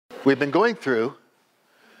We've been going through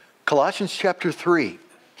Colossians chapter 3.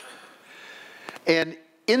 And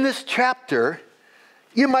in this chapter,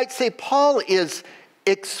 you might say Paul is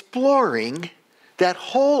exploring that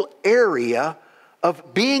whole area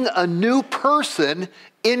of being a new person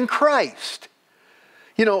in Christ.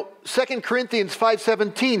 You know, 2 Corinthians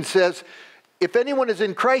 5:17 says, if anyone is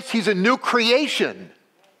in Christ, he's a new creation.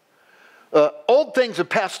 Old things have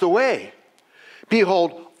passed away.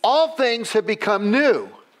 Behold, all things have become new.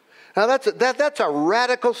 Now that's a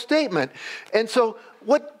radical statement. And so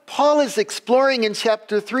what Paul is exploring in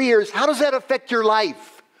chapter 3 here is, how does that affect your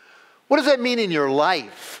life? What does that mean in your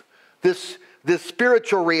life? This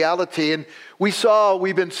spiritual reality. And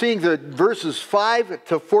we've been seeing the verses 5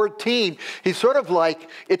 to 14. He's sort of like,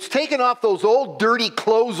 it's taken off those old dirty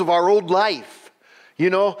clothes of our old life. You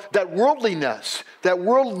know, that worldliness, the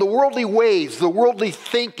worldly ways, the worldly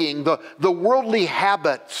thinking, the worldly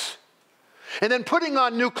habits. And then putting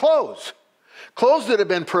on new clothes. Clothes that have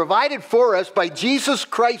been provided for us by Jesus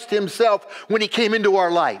Christ himself when he came into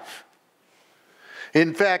our life.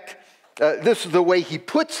 In fact, this is the way he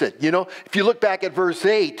puts it. You know, if you look back at verse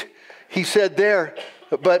 8, he said there,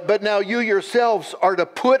 but now you yourselves are to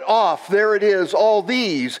put off, there it is, all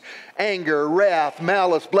these, anger, wrath,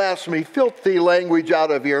 malice, blasphemy, filthy language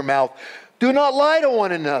out of your mouth. Do not lie to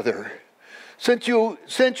one another. Since you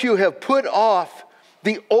have put off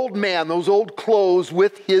the old man, those old clothes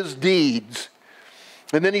with his deeds.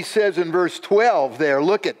 And then he says in verse 12 there,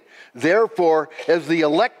 look at, therefore, as the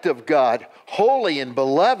elect of God, holy and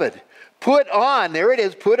beloved, put on, there it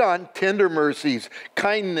is, put on tender mercies,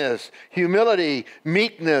 kindness, humility,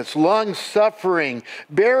 meekness, long-suffering,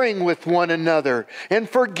 bearing with one another, and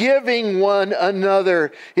forgiving one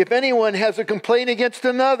another if anyone has a complaint against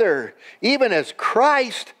another, even as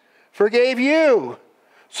Christ forgave you,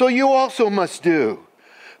 so you also must do.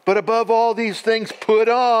 But above all these things, put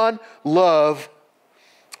on love,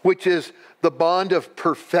 which is the bond of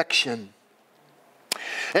perfection.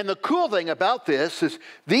 And the cool thing about this is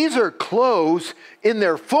these are clothes in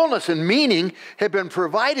their fullness and meaning have been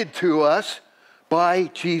provided to us by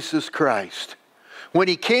Jesus Christ. When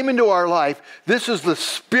he came into our life, this is the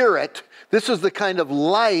spirit, this is the kind of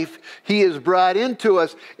life he has brought into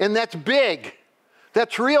us. And that's big.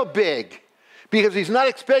 That's real big. Because he's not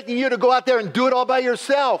expecting you to go out there and do it all by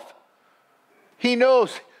yourself. He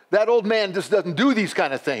knows that old man just doesn't do these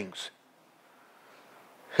kind of things.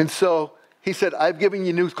 And so he said, I've given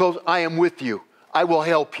you new clothes. I am with you. I will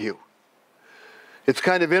help you. It's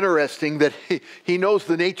kind of interesting that he knows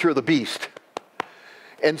the nature of the beast.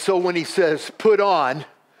 And so when he says put on,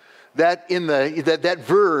 that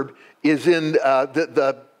verb is in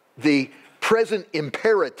the present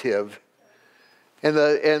imperative.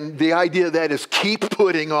 And the idea of that is keep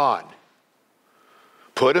putting on.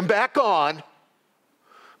 Put them back on.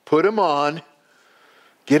 Put them on.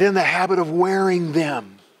 Get in the habit of wearing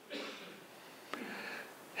them.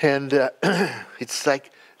 And it's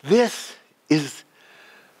like, this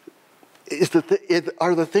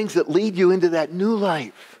are the things that lead you into that new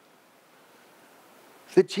life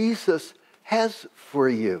that Jesus has for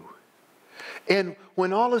you. And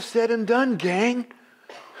when all is said and done, gang,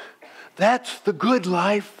 that's the good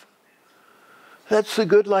life. That's the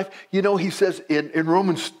good life. You know, he says in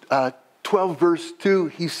Romans 12 verse 2,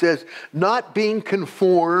 he says, not being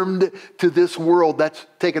conformed to this world. That's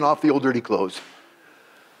taking off the old dirty clothes.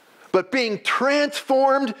 But being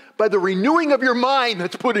transformed by the renewing of your mind.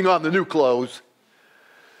 That's putting on the new clothes.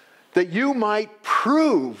 That you might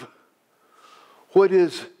prove what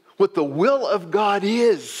the will of God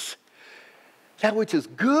is. That which is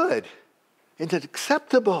good and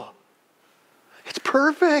acceptable. It's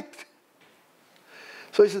perfect.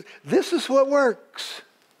 So he says, this is what works.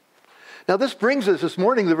 Now this brings us this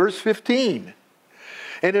morning to verse 15.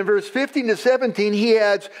 And in verse 15 to 17, he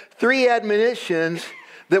adds 3 admonitions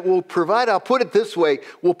that will provide, I'll put it this way,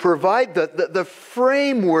 will provide the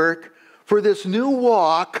framework for this new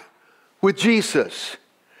walk with Jesus.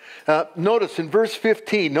 Notice in verse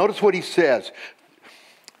 15, notice what he says.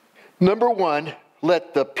 Number 1,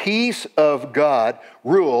 let the peace of God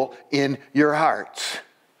rule in your hearts.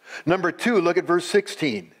 Number 2, look at verse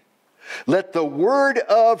 16. Let the word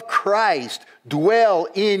of Christ dwell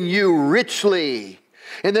in you richly.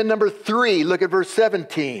 And then number 3, look at verse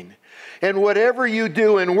 17. And whatever you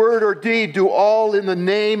do in word or deed, do all in the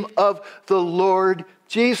name of the Lord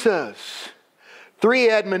Jesus.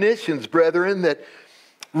 3 admonitions, brethren, that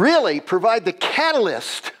really provide the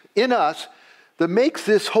catalyst in us that makes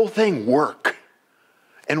this whole thing work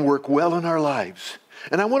and work well in our lives.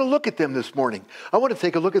 And I want to look at them this morning. I want to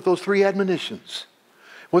take a look at those 3 admonitions,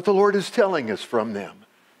 what the Lord is telling us from them.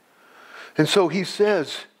 And so he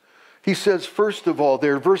says, He says, first of all,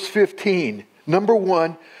 there, verse 15, number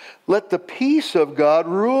 1, let the peace of God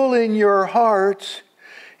rule in your hearts,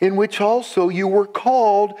 in which also you were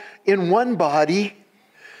called in one body,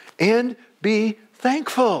 and be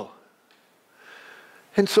thankful.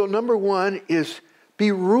 And so number 1 is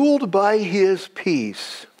be ruled by His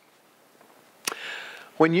peace.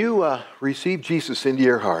 When you receive Jesus into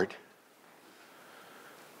your heart,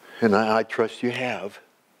 and I trust you have,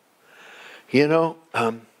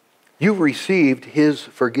 you've received His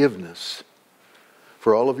forgiveness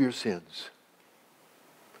for all of your sins.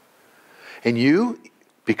 And you,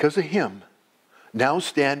 because of Him, now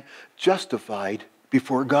stand justified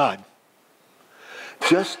before God.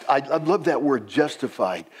 I love that word,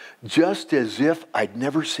 justified. Just as if I'd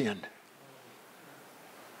never sinned.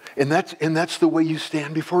 And that's the way you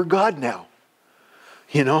stand before God now.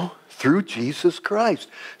 Through Jesus Christ.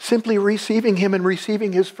 Simply receiving Him and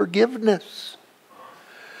receiving His forgiveness.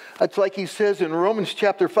 That's like He says in Romans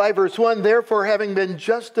chapter 5, verse 1, therefore, having been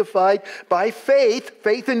justified by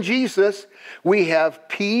faith in Jesus, we have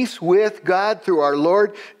peace with God through our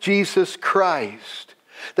Lord Jesus Christ.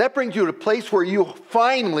 That brings you to a place where you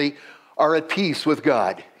finally are at peace with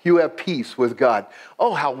God. You have peace with God.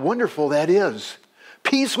 Oh, how wonderful that is.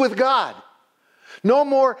 Peace with God. No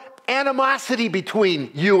more animosity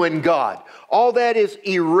between you and God. All that is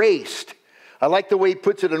erased. I like the way he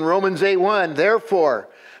puts it in Romans 8:1. Therefore,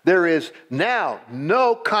 there is now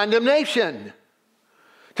no condemnation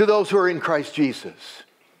to those who are in Christ Jesus.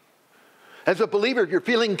 As a believer, if you're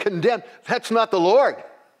feeling condemned, that's not the Lord.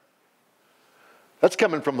 That's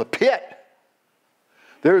coming from the pit.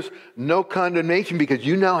 There's no condemnation because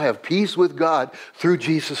you now have peace with God through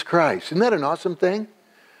Jesus Christ. Isn't that an awesome thing?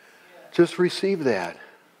 Just receive that.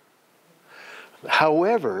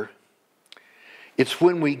 However, it's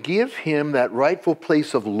when we give Him that rightful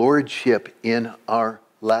place of lordship in our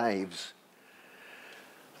lives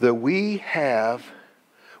that we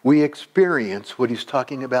experience what he's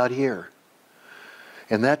talking about here.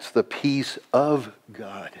 And that's the peace of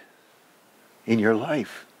God in your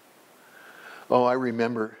life. Oh, I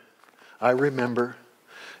remember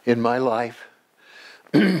in my life,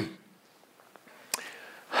 I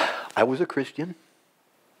was a Christian,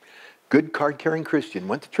 good card-carrying Christian,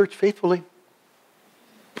 went to church faithfully.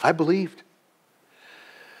 I believed.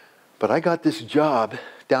 But I got this job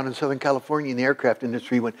down in Southern California in the aircraft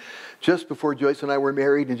industry when just before Joyce and I were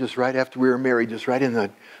married and just right after we were married, just right in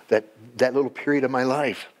that little period of my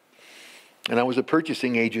life. And I was a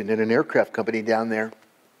purchasing agent in an aircraft company down there.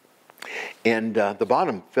 And the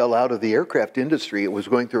bottom fell out of the aircraft industry. It was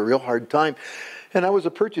going through a real hard time. And I was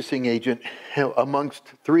a purchasing agent amongst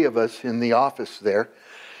three of us in the office there,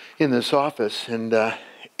 in this office.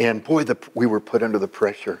 And boy, we were put under the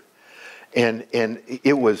pressure. And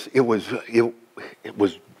it was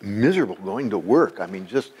miserable going to work. I mean,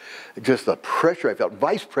 just the pressure I felt.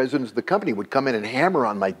 Vice presidents of the company would come in and hammer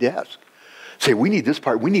on my desk, say, "We need this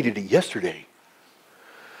part. We needed it yesterday."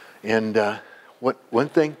 And one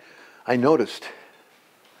thing I noticed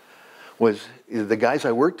was the guys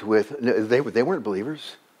I worked with, they weren't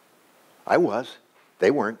believers. I was.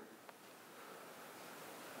 They weren't.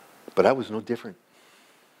 But I was no different.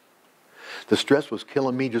 The stress was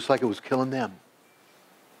killing me just like it was killing them.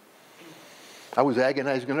 I was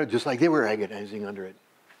agonizing under it just like they were agonizing under it.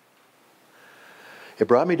 It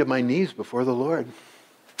brought me to my knees before the Lord.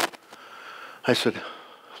 I said,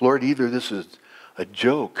 "Lord, either this is a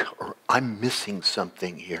joke or I'm missing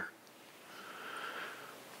something here."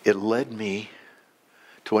 It led me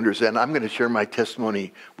to understand. I'm going to share my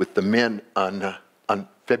testimony with the men on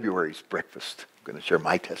February's breakfast. I'm going to share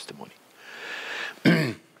my testimony.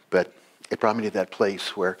 But it brought me to that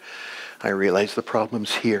place where I realized the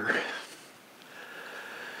problem's here.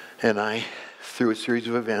 And I, through a series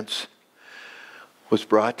of events, was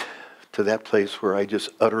brought to that place where I just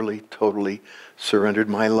utterly, totally surrendered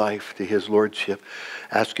my life to His Lordship,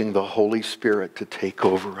 asking the Holy Spirit to take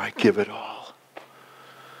over. I give it all.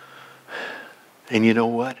 And you know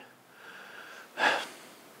what?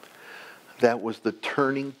 That was the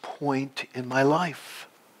turning point in my life.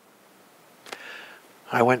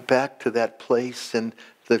 I went back to that place, and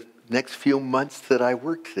the next few months that I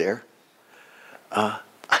worked there, I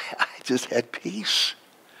just had peace.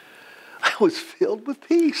 I was filled with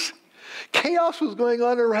peace. Chaos was going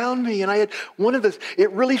on around me, and I had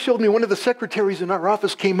it really showed me, one of the secretaries in our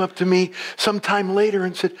office came up to me sometime later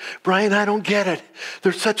and said, "Brian, I don't get it.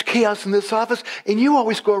 There's such chaos in this office, and you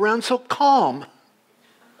always go around so calm."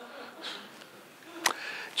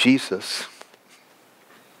 Jesus.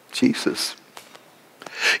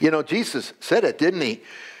 You know, Jesus said it, didn't He?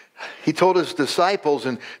 He told his disciples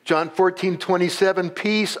in John 14:27,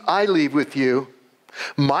 peace I leave with you.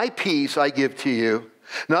 My peace I give to you.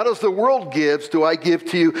 Not as the world gives do I give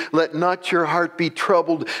to you. Let not your heart be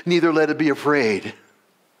troubled, neither let it be afraid.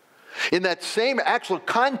 In that same actual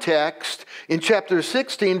context, in chapter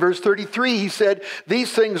 16, verse 33, he said,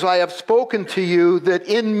 these things I have spoken to you, that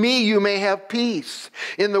in me you may have peace.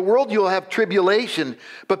 In the world you will have tribulation,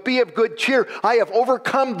 but be of good cheer. I have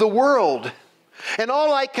overcome the world. And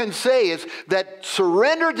all I can say is that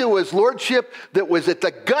surrender to his lordship that was at the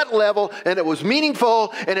gut level, and it was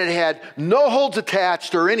meaningful, and it had no holds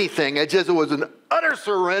attached or anything. It was an utter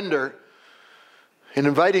surrender, and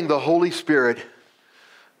inviting the Holy Spirit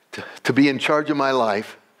to be in charge of my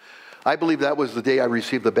life. I believe that was the day I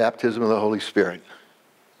received the baptism of the Holy Spirit.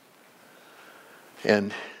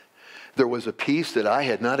 And there was a peace that I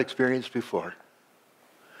had not experienced before.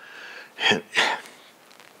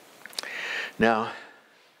 Now,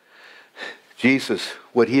 Jesus,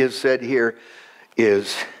 what he has said here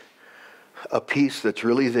is a peace that's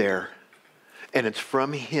really there. And it's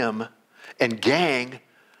from him. And gang,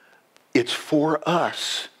 it's for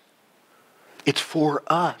us. It's for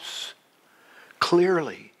us,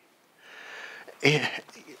 clearly. And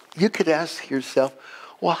you could ask yourself,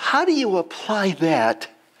 well, how do you apply that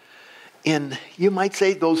in, you might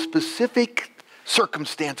say, those specific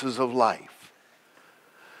circumstances of life?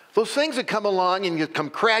 Those things that come along and you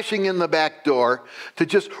come crashing in the back door to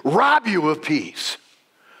just rob you of peace.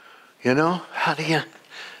 You know, how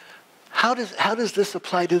does this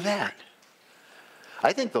apply to that?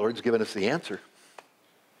 I think the Lord's given us the answer.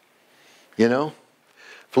 You know,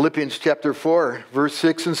 Philippians chapter 4, verse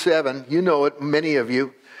 6 and 7, you know it, many of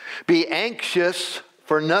you. Be anxious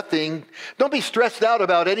for nothing. Don't be stressed out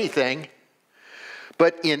about anything.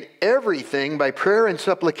 But in everything, by prayer and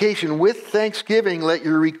supplication, with thanksgiving, let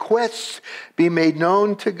your requests be made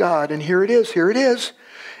known to God. And here it is.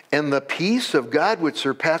 And the peace of God, which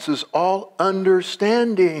surpasses all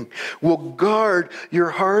understanding, will guard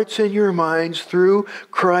your hearts and your minds through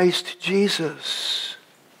Christ Jesus.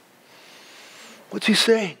 What's he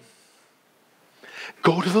saying?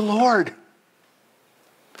 Go to the Lord.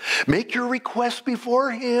 Make your request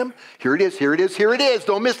before him. Here it is.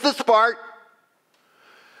 Don't miss this part.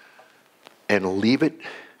 And leave it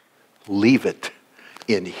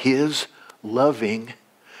in his loving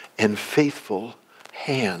and faithful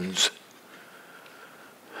hands.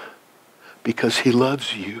 Because he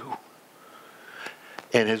loves you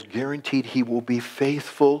and has guaranteed he will be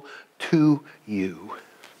faithful to you.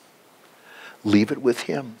 Leave it with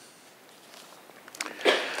him.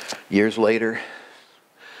 Years later,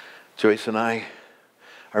 Joyce and I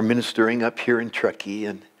are ministering up here in Truckee,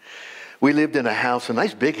 and we lived in a house, a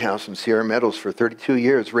nice big house in Sierra Meadows for 32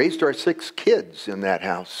 years. Raised our 6 kids in that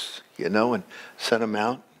house, you know, and sent them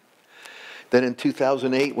out. Then in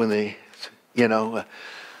 2008, when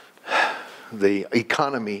the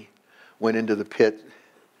economy went into the pit,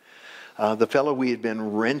 the fellow we had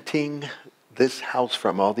been renting this house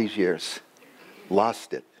from all these years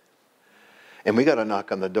lost it. And we got a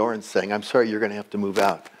knock on the door and saying, I'm sorry, you're going to have to move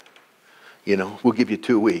out. You know, we'll give you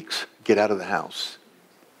 2 weeks. Get out of the house.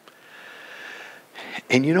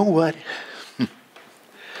 And you know what?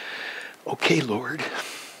 Okay, Lord,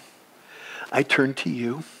 I turn to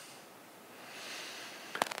you.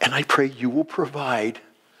 And I pray you will provide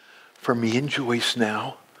for me and Joyce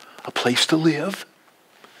now a place to live.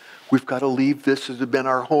 We've got to leave. This has been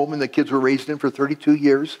our home and the kids were raised in for 32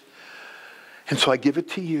 years. And so I give it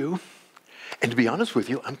to you. And to be honest with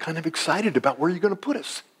you, I'm kind of excited about where you're going to put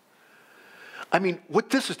us. I mean, what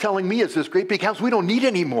this is telling me is this great big house we don't need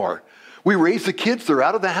anymore. We raised the kids. They're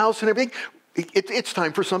out of the house and everything. It's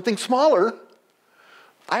time for something smaller.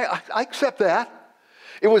 I accept that.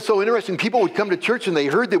 It was so interesting. People would come to church and they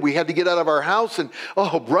heard that we had to get out of our house. And,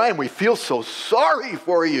 oh, Brian, we feel so sorry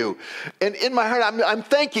for you. And in my heart, I'm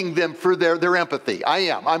thanking them for their empathy. I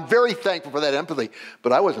am. I'm very thankful for that empathy.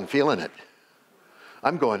 But I wasn't feeling it.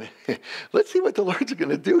 I'm going, let's see what the Lord's going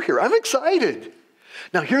to do here. I'm excited.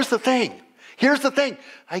 Now, here's the thing.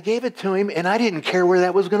 I gave it to him, and I didn't care where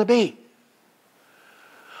that was going to be.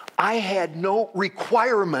 I had no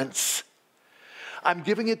requirements. I'm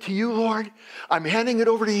giving it to you, Lord. I'm handing it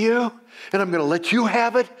over to you, and I'm going to let you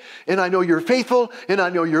have it. And I know you're faithful, and I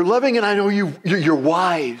know you're loving, and I know you're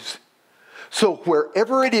wise. So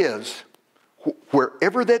wherever it is,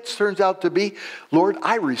 wherever that turns out to be, Lord,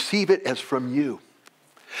 I receive it as from you.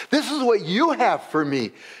 This is what you have for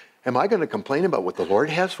me. Am I going to complain about what the Lord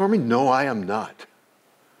has for me? No, I am not.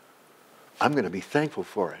 I'm going to be thankful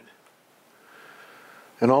for it.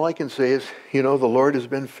 And all I can say is, the Lord has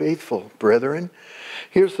been faithful, brethren.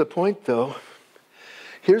 Here's the point, though.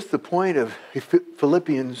 Here's the point of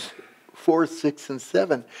Philippians 4, 6, and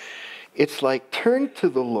 7. It's like turn to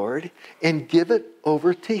the Lord and give it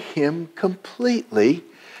over to Him completely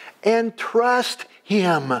and trust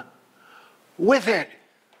Him with it.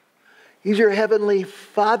 He's your heavenly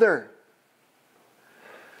Father.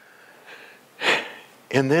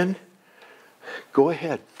 And then go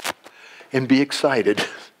ahead and be excited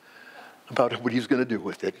about what He's going to do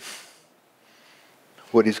with it.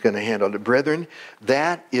 What He's going to handle it. Brethren,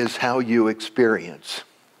 that is how you experience.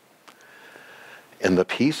 And the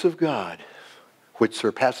peace of God, which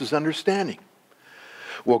surpasses understanding,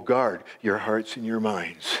 will guard your hearts and your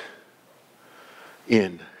minds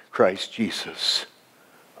in Christ Jesus,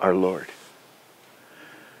 our Lord.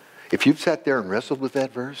 If you've sat there and wrestled with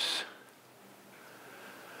that verse,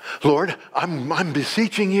 Lord, I'm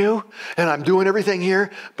beseeching you, and I'm doing everything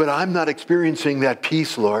here, but I'm not experiencing that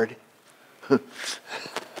peace, Lord.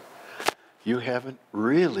 You haven't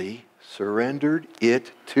really surrendered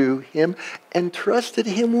it to Him and trusted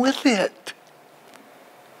Him with it.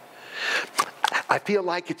 I feel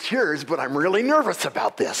like it's yours, but I'm really nervous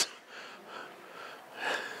about this.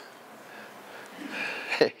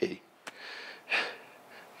 Hey,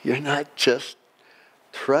 you're not just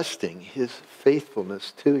trusting His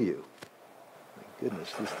faithfulness to you. My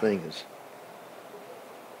goodness, this thing is...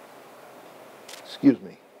 Excuse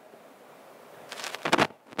me. I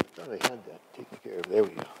thought I had that taken care of. There we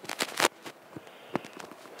go.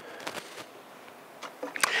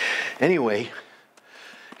 Anyway,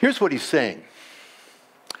 here's what he's saying.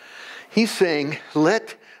 He's saying,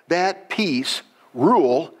 let that peace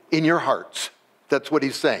rule in your hearts. That's what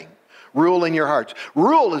he's saying. Rule in your hearts.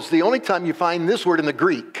 Rule is the only time you find this word in the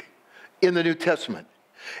Greek in the New Testament.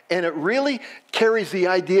 And it really carries the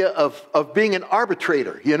idea of being an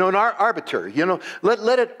arbitrator, an arbiter,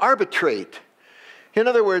 let it arbitrate. In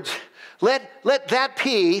other words, let that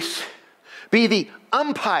peace be the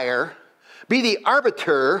umpire, be the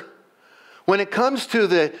arbiter when it comes to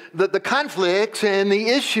the conflicts and the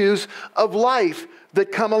issues of life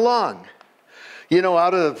that come along.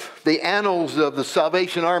 Out of the annals of the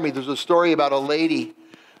Salvation Army, there's a story about a lady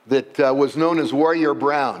that was known as Warrior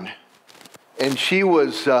Brown. And she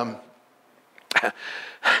was a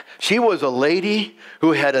lady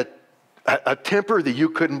who had a temper that you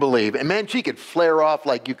couldn't believe. And man, she could flare off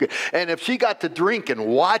like you could. And if she got to drinking,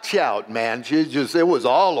 watch out, man. It was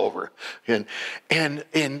all over. And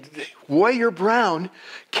Warrior Brown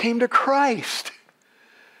came to Christ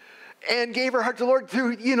and gave her heart to the Lord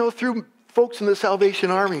through folks in the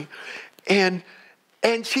Salvation Army. And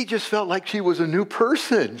she just felt like she was a new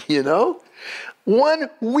person, 1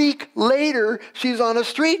 week later, she's on a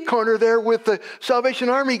street corner there with the Salvation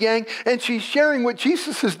Army gang, and she's sharing what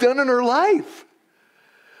Jesus has done in her life.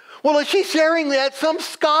 Well, as she's sharing that, some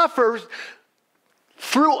scoffer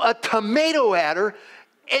threw a tomato at her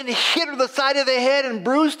and hit her the side of the head and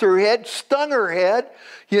bruised her head, stung her head,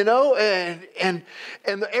 and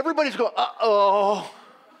everybody's going, uh-oh.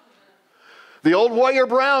 The old Warrior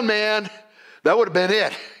Brown, man, that would have been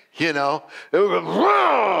it. It would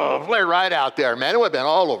have flared right out there, man. It would have been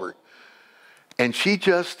all over. And she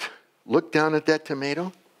just looked down at that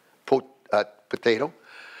potato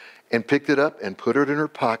and picked it up and put it in her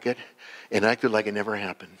pocket and acted like it never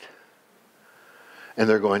happened. And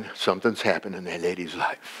they're going, something's happened in that lady's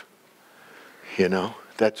life.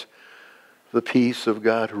 That's the peace of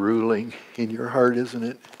God ruling in your heart, isn't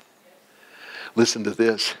it? Listen to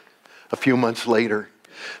this. A few months later,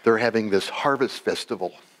 they're having this harvest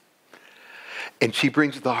festival. And she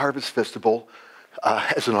brings to the harvest festival,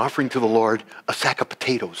 as an offering to the Lord, a sack of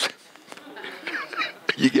potatoes.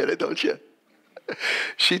 You get it, don't you?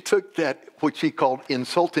 She took that, what she called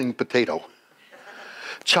insulting potato,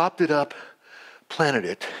 chopped it up, planted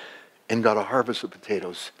it, and got a harvest of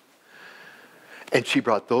potatoes. And she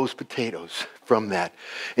brought those potatoes from that.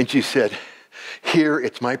 And she said, here,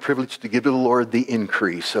 it's my privilege to give to the Lord the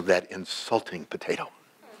increase of that insulting potato.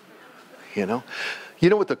 You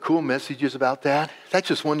know what the cool message is about that? That's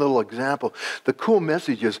just one little example. The cool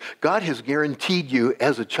message is God has guaranteed you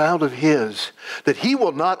as a child of His that He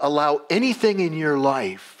will not allow anything in your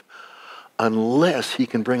life unless He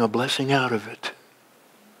can bring a blessing out of it.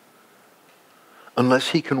 Unless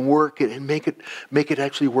He can work it and make it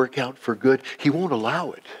actually work out for good, He won't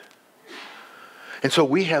allow it. And so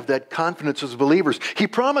we have that confidence as believers. He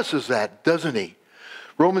promises that, doesn't He?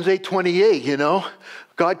 Romans 8:28,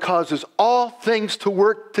 God causes all things to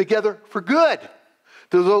work together for good.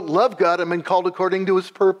 Those who love God and been called according to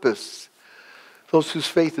His purpose. Those whose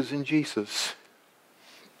faith is in Jesus.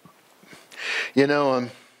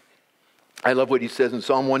 I love what He says in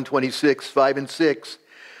Psalm 126, 5 and 6.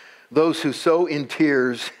 Those who sow in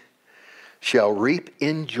tears shall reap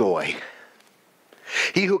in joy.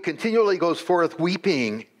 He who continually goes forth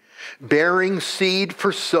weeping, bearing seed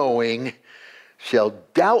for sowing, shall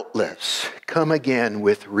doubtless come again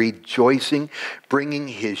with rejoicing, bringing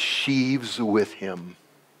his sheaves with him.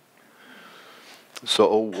 So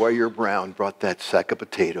old Warrior Brown brought that sack of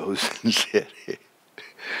potatoes and said,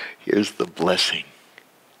 here's the blessing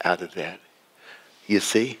out of that. You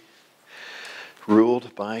see?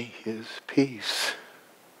 Ruled by his peace.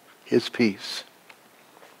 His peace.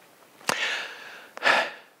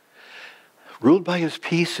 Ruled by his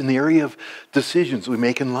peace in the area of decisions we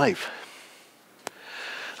make in life.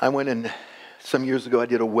 I went in, some years ago, I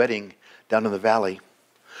did a wedding down in the valley.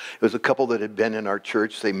 It was a couple that had been in our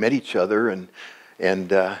church. They met each other and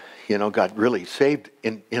got really saved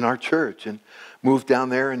in our church and moved down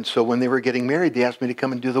there. And so when they were getting married, they asked me to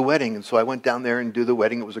come and do the wedding. And so I went down there and do the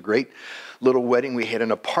wedding. It was a great little wedding we had in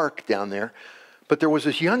a park down there. But there was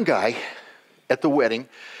this young guy at the wedding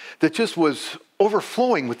that just was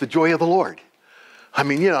overflowing with the joy of the Lord. I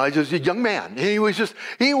mean, just a young man. He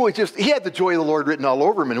had the joy of the Lord written all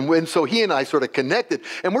over him. And so he and I sort of connected.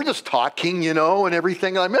 And we're just talking, and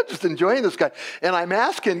everything. And I'm just enjoying this guy. And I'm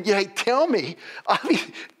asking, hey, tell me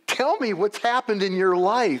what's happened in your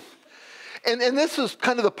life. And this is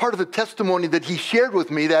kind of the part of the testimony that he shared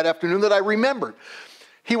with me that afternoon that I remembered.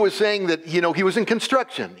 He was saying that, he was in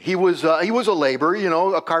construction. He was a laborer,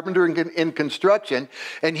 a carpenter in construction.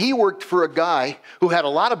 And he worked for a guy who had a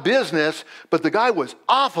lot of business, but the guy was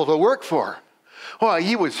awful to work for. Oh,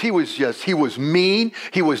 he was mean.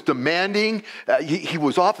 He was demanding. He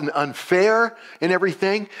was often unfair and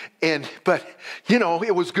everything. But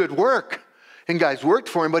it was good work. And guys worked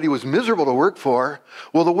for him, but he was miserable to work for.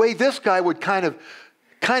 Well, the way this guy would kind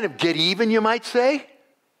of get even, you might say,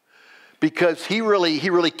 because he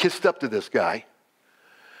really kissed up to this guy,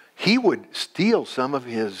 he would steal some of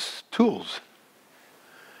his tools.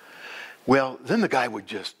 Well, then the guy would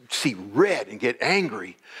just see red and get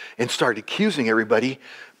angry and start accusing everybody,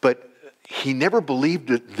 but he never believed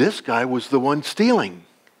that this guy was the one stealing.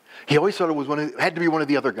 He always thought it had to be one of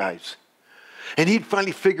the other guys. And he'd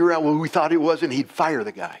finally figure out who he thought it was, and he'd fire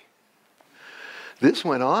the guy. This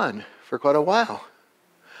went on for quite a while.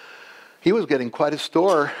 He was getting quite a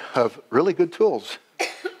store of really good tools.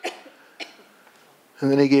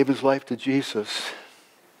 And then he gave his life to Jesus.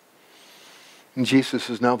 And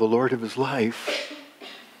Jesus is now the Lord of his life.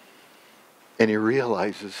 And he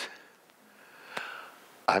realizes,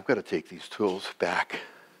 I've got to take these tools back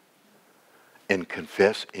and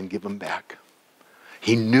confess and give them back.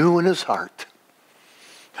 He knew in his heart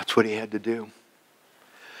that's what he had to do.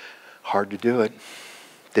 Hard to do it.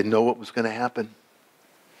 Didn't know what was going to happen.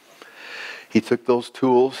 He took those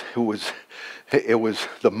tools. It was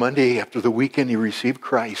the Monday after the weekend he received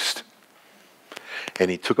Christ.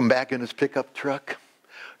 And he took them back in his pickup truck.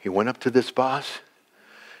 He went up to this boss.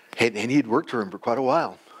 And he'd worked for him for quite a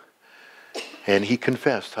while. And he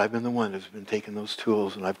confessed, I've been the one who's been taking those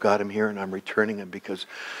tools, and I've got them here, and I'm returning them because,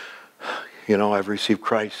 I've received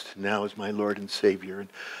Christ now as my Lord and Savior. And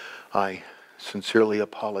I sincerely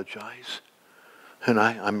apologize. And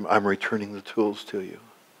I'm returning the tools to you.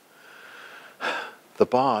 The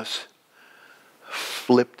boss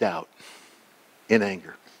flipped out in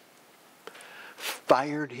anger,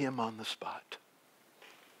 fired him on the spot,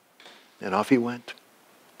 and off he went.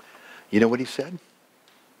 You know what he said?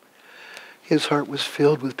 His heart was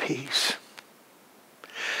filled with peace.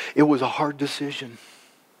 It was a hard decision,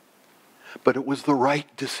 but it was the right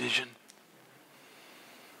decision.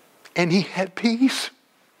 And he had peace.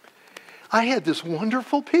 I had this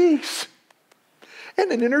wonderful peace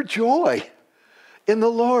and an inner joy in the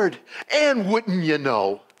Lord. And wouldn't you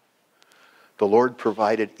know, the Lord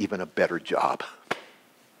provided even a better job.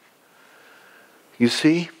 You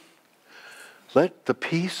see, let the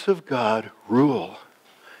peace of God rule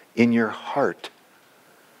in your heart.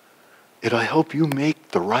 It'll help you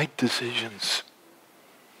make the right decisions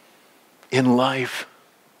in life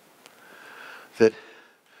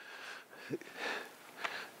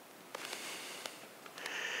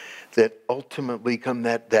that ultimately come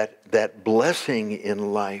that blessing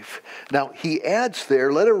in life. Now, he adds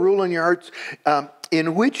there, let it rule in your hearts,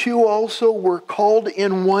 in which you also were called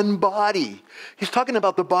in one body. He's talking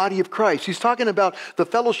about the body of Christ. He's talking about the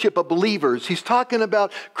fellowship of believers. He's talking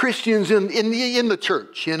about Christians in the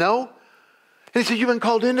church, And he says, you've been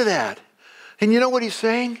called into that. And you know what he's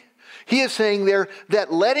saying? He is saying there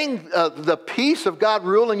that letting the peace of God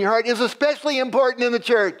rule in your heart is especially important in the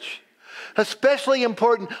church. Especially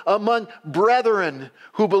important among brethren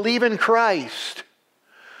who believe in Christ.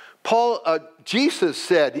 Jesus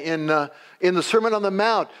said in the Sermon on the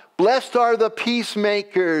Mount, "Blessed are the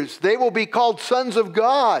peacemakers. They will be called sons of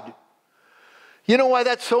God." You know why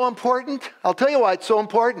that's so important? I'll tell you why it's so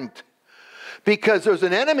important. Because there's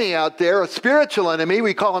an enemy out there, a spiritual enemy.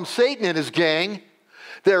 We call him Satan and his gang.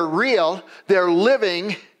 They're real. They're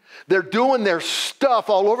living. They're doing their stuff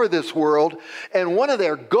all over this world. And one of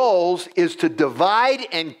their goals is to divide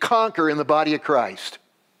and conquer in the body of Christ.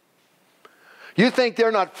 You think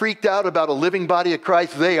they're not freaked out about a living body of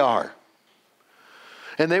Christ? They are.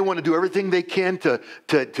 And they want to do everything they can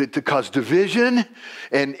to cause division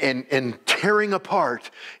and tearing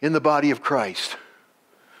apart in the body of Christ.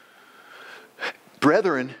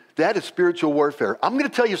 Brethren, that is spiritual warfare. I'm going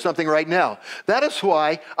to tell you something right now. That is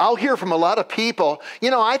why I'll hear from a lot of people,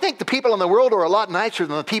 I think the people in the world are a lot nicer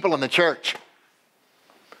than the people in the church.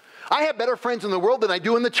 I have better friends in the world than I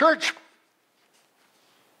do in the church.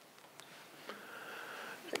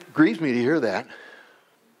 It grieves me to hear that.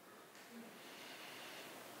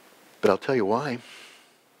 But I'll tell you why.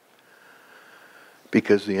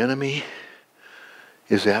 Because the enemy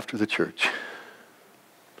is after the church.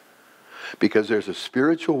 Because there's a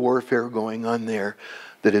spiritual warfare going on there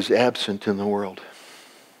that is absent in the world.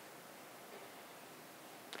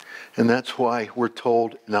 And that's why we're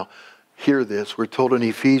told, now hear this, we're told in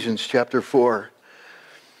Ephesians chapter 4,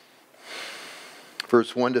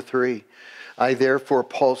 verse 1 to 3. I therefore,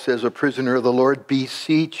 Paul says, a prisoner of the Lord,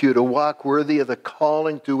 beseech you to walk worthy of the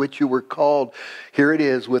calling to which you were called. Here it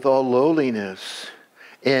is, with all lowliness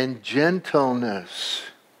and gentleness,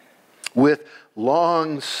 with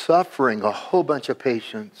long suffering, a whole bunch of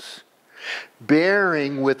patience,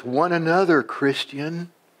 bearing with one another,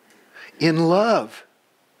 Christian, in love,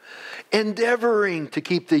 endeavoring to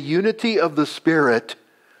keep the unity of the Spirit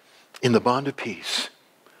in the bond of peace.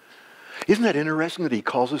 Isn't that interesting that he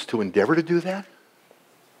calls us to endeavor to do that?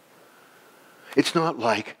 It's not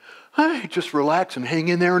like, hey, just relax and hang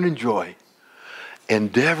in there and enjoy.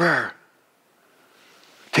 Endeavor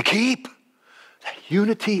to keep that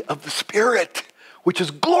unity of the Spirit, which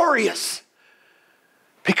is glorious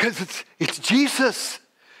because it's Jesus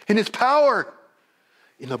in his power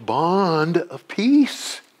in a bond of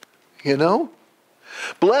peace,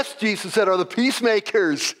 Blessed, Jesus said, are the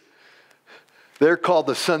peacemakers. They're called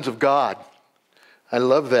the sons of God. I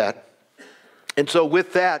love that. And so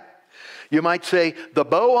with that, you might say the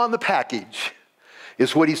bow on the package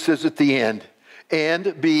is what he says at the end.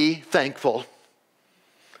 And be thankful.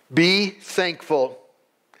 Be thankful.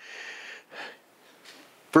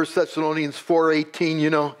 1 Thessalonians 4:18, you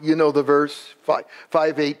know the verse,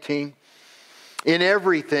 5:18. In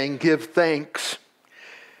everything give thanks,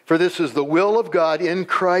 for this is the will of God in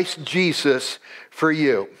Christ Jesus for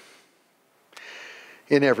you.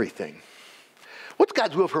 In everything. What's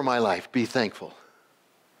God's will for my life? Be thankful.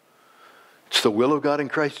 It's the will of God in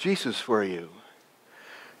Christ Jesus for you.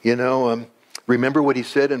 Remember what he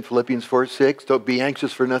said in Philippians 4:6? Don't be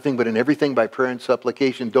anxious for nothing, but in everything by prayer and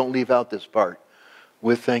supplication. Don't leave out this part.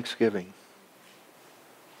 With thanksgiving.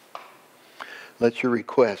 Let your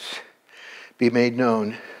requests be made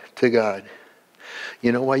known to God.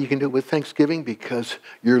 You know why you can do it with thanksgiving? Because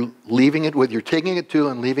you're taking it to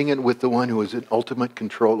and leaving it with the one who is in ultimate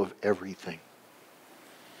control of everything.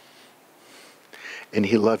 And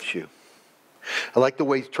he loves you. I like the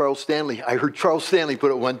way I heard Charles Stanley put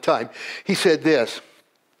it one time. He said this,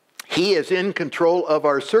 he is in control of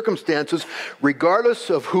our circumstances regardless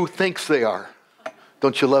of who thinks they are.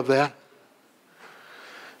 Don't you love that?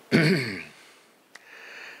 And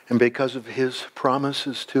because of his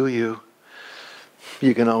promises to you,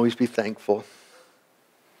 you can always be thankful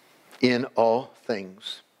in all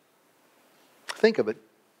things. Think of it.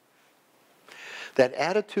 That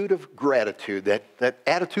attitude of gratitude, that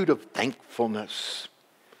attitude of thankfulness,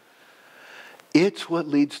 it's what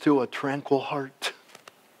leads to a tranquil heart.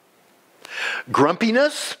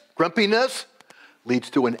 Grumpiness leads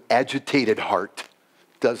to an agitated heart,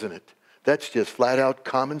 doesn't it? That's just flat out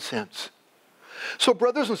common sense. So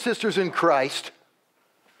brothers and sisters in Christ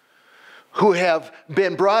who have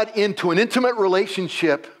been brought into an intimate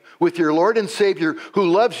relationship with your Lord and Savior who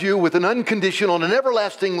loves you with an unconditional and an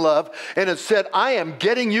everlasting love and has said, I am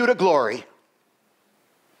getting you to glory.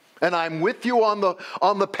 And I'm with you on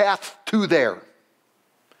the path to there.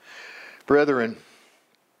 Brethren,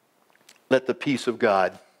 let the peace of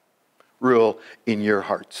God rule in your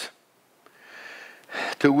hearts,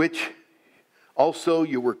 to which also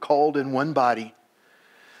you were called in one body,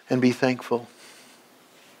 and be thankful.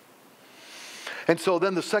 And so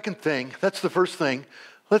then the second thing, that's the first thing,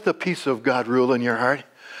 let the peace of God rule in your heart.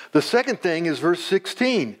 The second thing is verse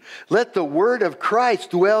 16. Let the word of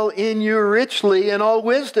Christ dwell in you richly in all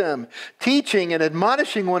wisdom, teaching and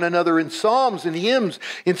admonishing one another in psalms and hymns,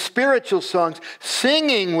 in spiritual songs,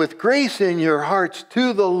 singing with grace in your hearts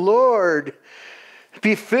to the Lord.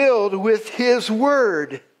 Be filled with his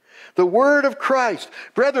word, the word of Christ.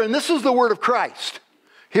 Brethren, this is the word of Christ.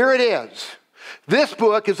 Here it is. This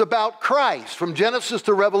book is about Christ. From Genesis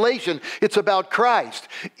to Revelation, it's about Christ.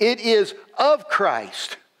 It is of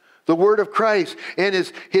Christ. The word of Christ. And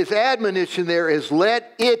his admonition there is,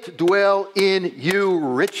 let it dwell in you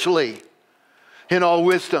richly in all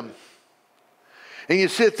wisdom. And you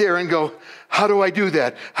sit there and go, how do I do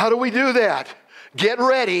that? How do we do that? Get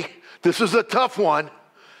ready. This is a tough one.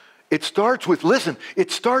 It starts with, listen,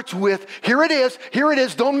 it starts with, here it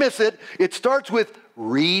is, don't miss it. It starts with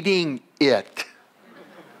reading it.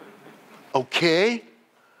 Okay?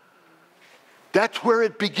 That's where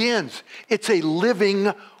it begins. It's a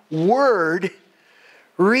living word.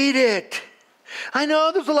 Read it. I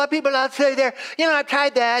know there's a lot of people out there, I've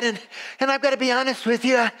tried that, and I've got to be honest with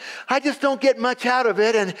you, I just don't get much out of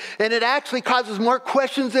it, and it actually causes more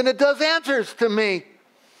questions than it does answers to me.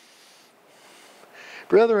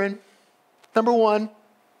 Brethren, number one,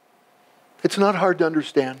 it's not hard to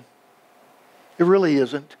understand. It really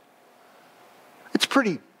isn't. It's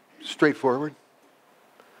pretty straightforward.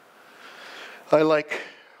 I like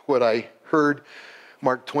what I heard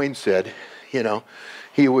Mark Twain said.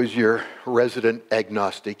 He was your resident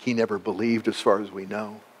agnostic. He never believed, as far as we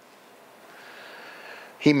know.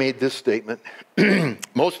 He made this statement.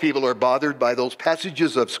 Most people are bothered by those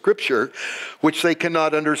passages of Scripture which they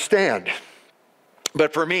cannot understand.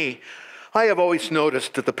 But for me, I have always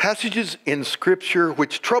noticed that the passages in Scripture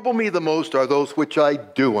which trouble me the most are those which I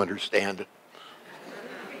do understand.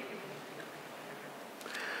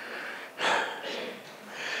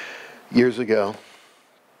 Years ago,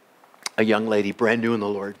 a young lady, brand new in the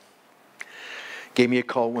Lord, gave me a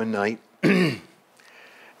call one night,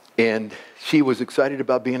 and she was excited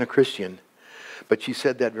about being a Christian, but she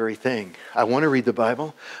said that very thing. I want to read the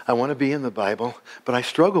Bible, I want to be in the Bible, but I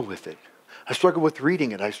struggle with it. I struggle with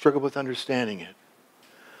reading it. I struggle with understanding it.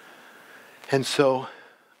 And so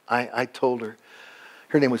I told her,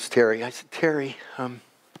 her name was Terry. I said, Terry,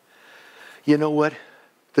 you know what?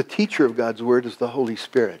 The teacher of God's Word is the Holy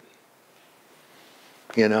Spirit.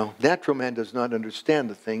 Natural man does not understand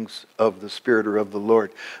the things of the Spirit or of the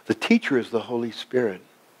Lord. The teacher is the Holy Spirit.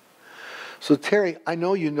 So Terry, I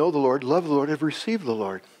know you know the Lord, love the Lord, have received the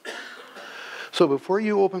Lord. So before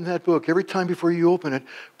you open that book, every time before you open it,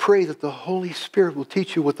 pray that the Holy Spirit will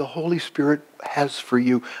teach you what the Holy Spirit has for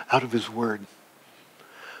you out of His Word.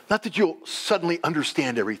 Not that you'll suddenly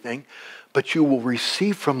understand everything, but you will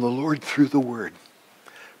receive from the Lord through the Word.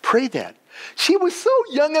 Pray that. She was so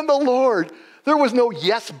young in the Lord. There was no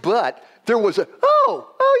yes, but. There was a,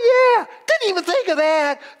 oh yeah, didn't even think of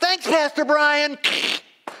that. Thanks, Pastor Brian.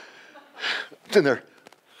 It's in there.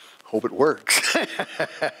 Hope it works.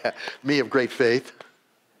 Me of great faith.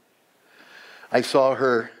 I saw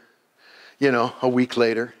her, a week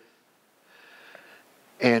later.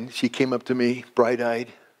 And she came up to me, bright-eyed,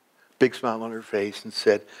 big smile on her face, and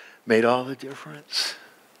said, made all the difference.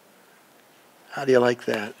 How do you like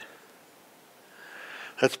that?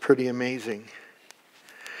 That's pretty amazing.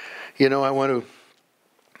 I want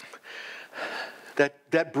to,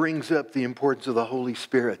 that brings up the importance of the Holy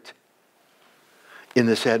Spirit in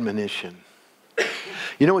this admonition.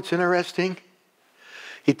 You know what's interesting?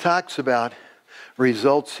 He talks about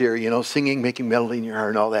results here, singing, making melody in your heart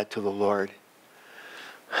and all that to the Lord.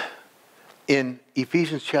 In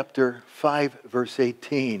Ephesians chapter 5, verse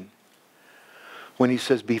 18, when he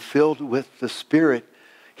says, be filled with the Spirit,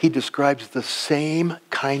 he describes the same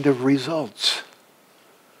kind of results.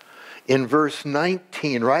 In verse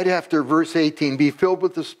 19, right after verse 18, be filled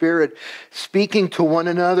with the Spirit, speaking to one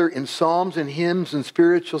another in psalms and hymns and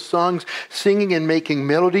spiritual songs, singing and making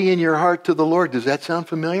melody in your heart to the Lord. Does that sound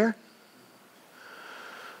familiar?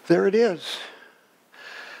 There it is.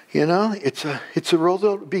 It's a role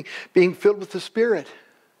of being filled with the Spirit.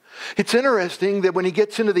 It's interesting that when he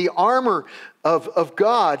gets into the armor of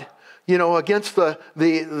God, against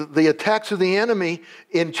the attacks of the enemy,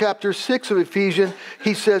 in chapter 6 of Ephesians,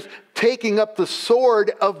 he says, taking up the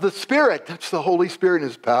sword of the Spirit. That's the Holy Spirit and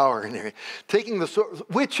His power in there. Taking the sword,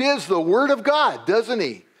 which is the Word of God, doesn't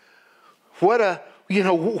he? What a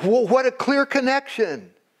clear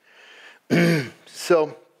connection.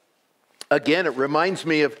 So, again, it reminds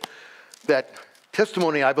me of that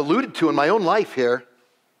testimony I've alluded to in my own life here.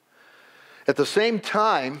 At the same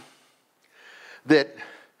time that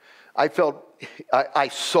I felt I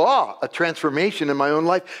saw a transformation in my own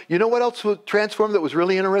life. You know what else was transformed that was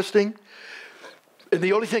really interesting? And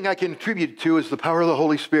the only thing I can attribute it to is the power of the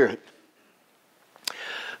Holy Spirit.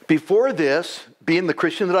 Before this, being the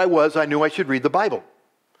Christian that I was, I knew I should read the Bible.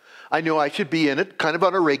 I knew I should be in it kind of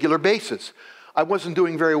on a regular basis. I wasn't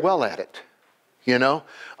doing very well at it. You know,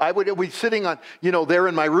 I would be sitting on, there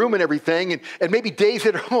in my room and everything, and maybe days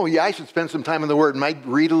later, I should spend some time in the Word, and I'd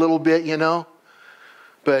read a little bit,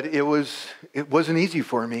 But it wasn't easy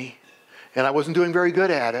for me, and I wasn't doing very good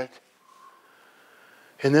at it.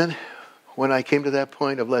 And then when I came to that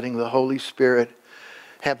point of letting the Holy Spirit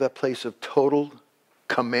have that place of total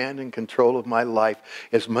command and control of my life,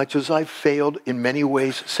 as much as I've failed in many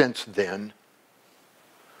ways since then,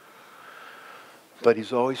 but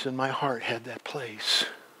He's always in my heart had that place.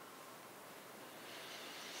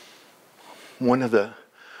 One of the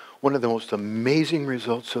most amazing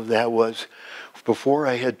results of that was, before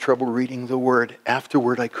I had trouble reading the Word,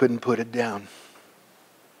 afterward I couldn't put it down.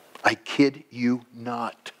 I kid you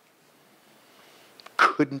not.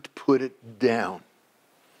 Couldn't put it down.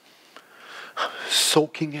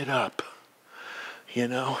 Soaking it up.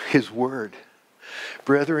 His Word.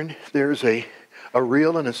 Brethren, there's a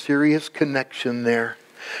real and a serious connection there.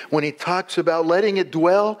 When he talks about letting it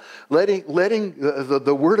dwell, letting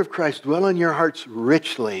the Word of Christ dwell in your hearts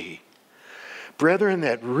richly. Brethren,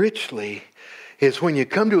 that richly is when you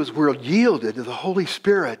come to His Word yielded to the Holy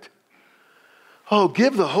Spirit. Oh,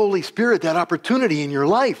 give the Holy Spirit that opportunity in your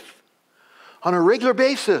life on a regular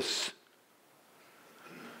basis.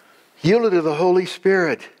 Yielded to the Holy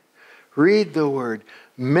Spirit. Read the Word.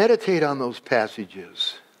 Meditate on those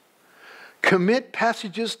passages. Commit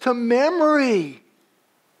passages to memory.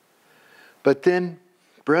 But then,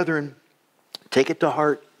 brethren, take it to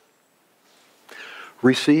heart.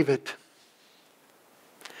 Receive it.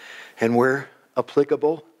 And where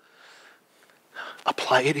applicable,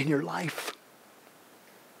 apply it in your life.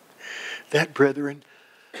 That, brethren,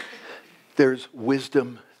 there's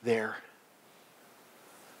wisdom there.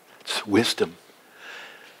 It's wisdom.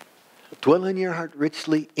 Dwell in your heart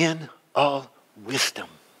richly in all wisdom.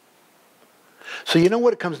 So you know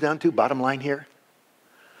what it comes down to, bottom line here?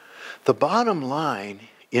 The bottom line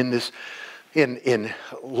in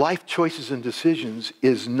life choices and decisions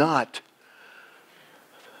is not,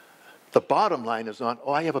 the bottom line is not,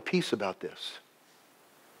 I have a peace about this.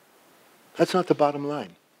 That's not the bottom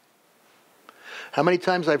line. How many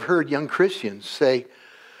times I've heard young Christians say,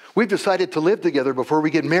 we've decided to live together before we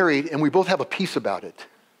get married and we both have a peace about it.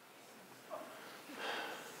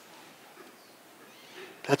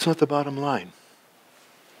 That's not the bottom line.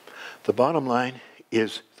 The bottom line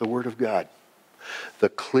is the Word of God. The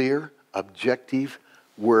clear, objective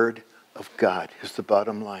Word of God is the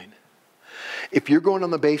bottom line. If you're going on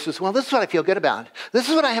the basis, well, this is what I feel good about. This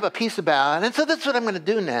is what I have a peace about. And so this is what I'm going to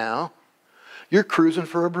do now. You're cruising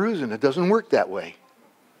for a bruising. It doesn't work that way.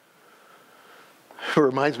 It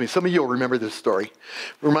reminds me, some of you will remember this story. It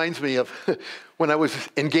reminds me of when I was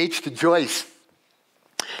engaged to Joyce.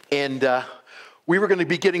 And we were going to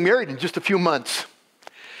be getting married in just a few months.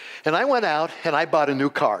 And I went out and I bought a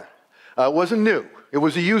new car. It wasn't new. It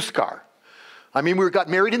was a used car. I mean, we got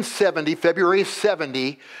married in February of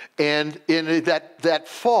 70. And in that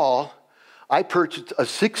fall, I purchased a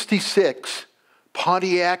 66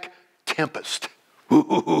 Pontiac Tempest.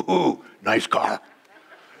 Ooh, nice car.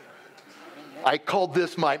 I called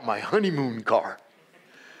this my honeymoon car.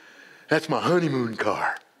 That's my honeymoon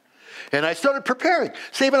car. And I started preparing,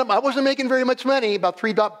 saving up. I wasn't making very much money, about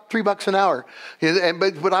 $3 an hour.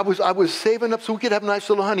 But I was saving up so we could have a nice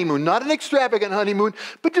little honeymoon. Not an extravagant honeymoon,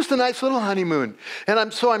 but just a nice little honeymoon. And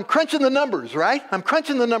I'm crunching the numbers, right? I'm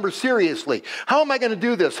crunching the numbers seriously. How am I going to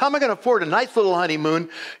do this? How am I going to afford a nice little honeymoon,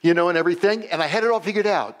 and everything? And I had it all figured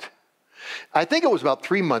out. I think it was about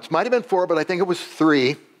 3 months. Might have been 4, but I think it was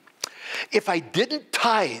 3. If I didn't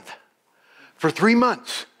tithe for 3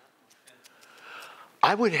 months,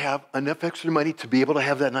 I would have enough extra money to be able to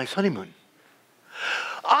have that nice honeymoon.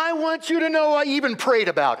 I want you to know I even prayed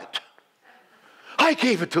about it. I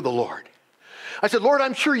gave it to the Lord. I said, Lord,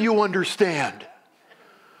 I'm sure you understand.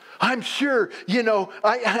 I'm sure,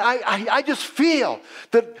 I just feel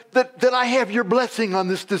that I have your blessing on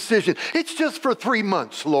this decision. It's just for 3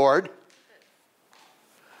 months, Lord.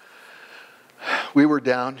 We were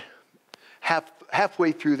down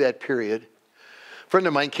halfway through that period. A friend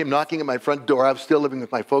of mine came knocking at my front door. I was still living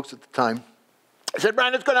with my folks at the time. I said,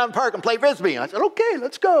 Brian, let's go down and park and play Frisbee. I said, okay,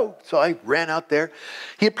 let's go. So I ran out there.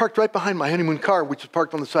 He had parked right behind my honeymoon car, which was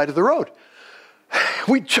parked on the side of the road.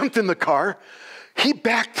 We jumped in the car. He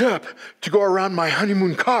backed up to go around my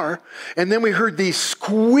honeymoon car, and then we heard these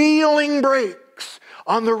squealing brakes.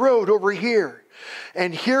 on the road over here.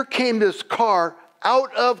 And here came this car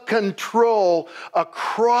out of control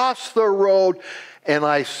across the road, and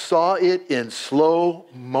I saw it in slow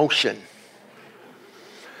motion.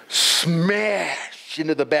 Smash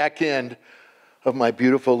into the back end of my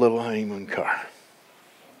beautiful little honeymoon car.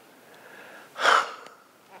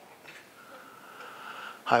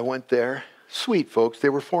 I went there. Sweet folks, they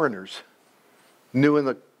were foreigners. New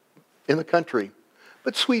in the country,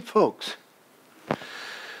 but sweet folks.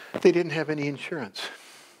 They didn't have any insurance.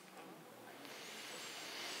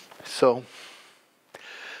 So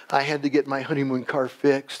I had to get my honeymoon car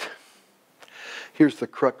fixed. Here's the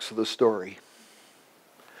crux of the story.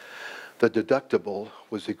 The deductible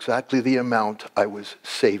was exactly the amount I was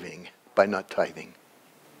saving by not tithing.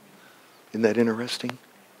 Isn't that interesting?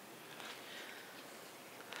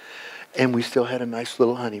 And we still had a nice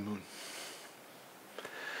little honeymoon.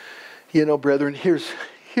 You know, brethren, here's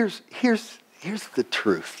the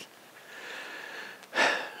truth.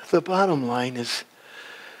 The bottom line is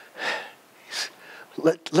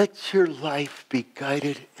let your life be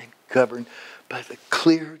guided and governed by the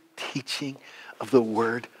clear teaching of the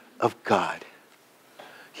Word of God.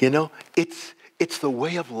 You know, it's the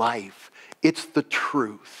way of life. It's the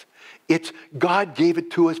truth. God gave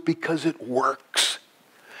it to us because it works.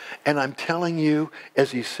 And I'm telling you,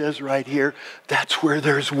 as he says right here, that's where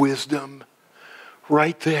there's wisdom.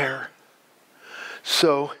 Right there.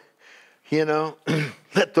 So, you know,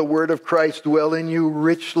 let the word of Christ dwell in you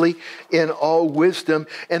richly in all wisdom.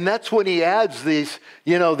 And that's when he adds these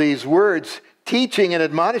words, teaching and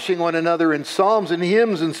admonishing one another in psalms and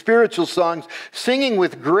hymns and spiritual songs, singing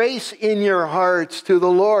with grace in your hearts to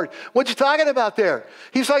the Lord. What's he talking about there?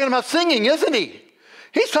 He's talking about singing, isn't he?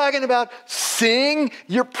 He's talking about sing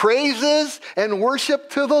your praises and worship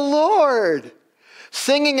to the Lord.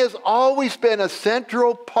 Singing has always been a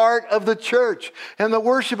central part of the church and the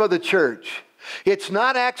worship of the church. It's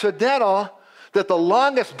not accidental that the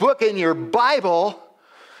longest book in your Bible,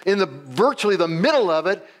 in virtually the middle of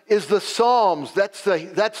it, is the Psalms. That's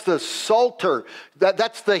the Psalter.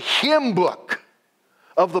 That's the hymn book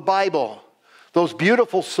of the Bible. Those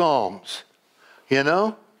beautiful Psalms, you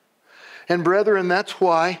know? And brethren, that's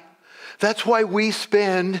why we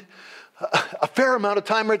spend a fair amount of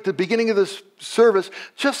time right at the beginning of this service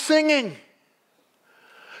just singing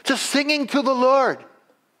to the Lord.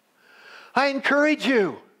 I encourage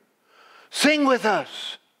you, sing with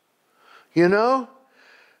us. You know,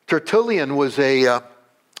 Tertullian was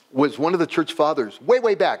one of the church fathers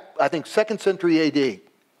way back, I think 2nd century A.D.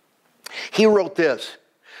 He wrote this,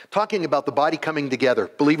 talking about the body coming together,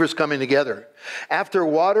 believers coming together. After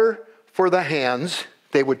water for the hands,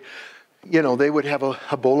 they would have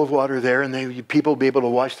a bowl of water there, and people would be able to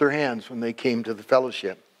wash their hands when they came to the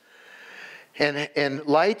fellowship. And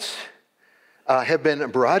lights have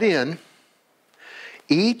been brought in.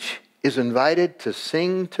 Each is invited to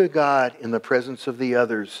sing to God in the presence of the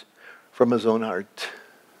others from his own heart.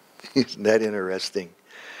 Isn't that interesting?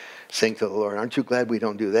 Sing to the Lord. Aren't you glad we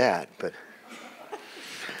don't do that?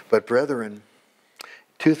 But brethren,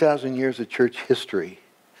 2,000 years of church history,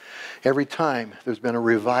 every time there's been a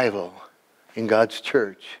revival in God's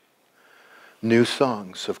church, new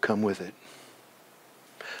songs have come with it.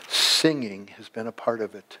 Singing has been a part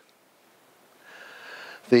of it.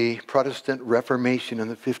 The Protestant Reformation in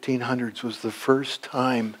the 1500s was the first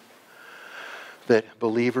time that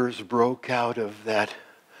believers broke out of that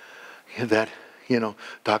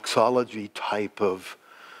doxology type of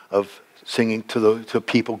singing to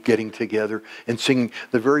people getting together and singing.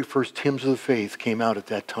 The very first hymns of the faith came out at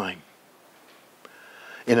that time.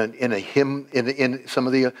 In some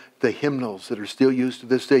of the hymnals that are still used to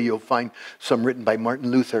this day, you'll find some written by Martin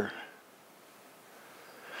Luther.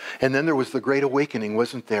 And then there was the Great Awakening,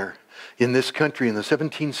 wasn't there? In this country in the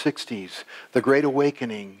 1760s, the Great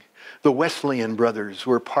Awakening. The Wesleyan brothers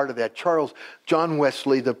were part of that. John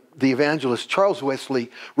Wesley, the evangelist, Charles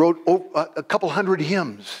Wesley, wrote a couple hundred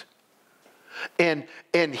hymns. And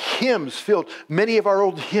hymns filled, many of our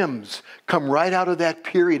old hymns come right out of that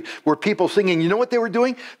period where people singing. You know what they were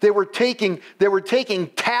doing? They were taking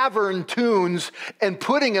tavern tunes and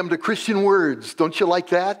putting them to Christian words. Don't you like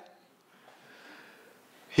that?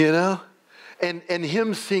 You know? And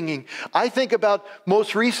hymn singing. I think about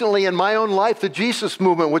most recently in my own life, the Jesus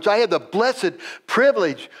movement, which I had the blessed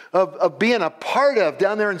privilege of being a part of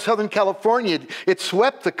down there in Southern California. It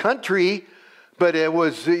swept the country. But it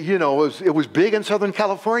was big in Southern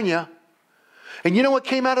California. And you know what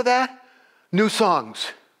came out of that? New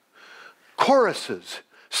songs, choruses,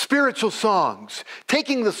 spiritual songs,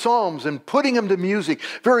 taking the Psalms and putting them to music,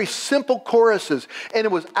 very simple choruses. And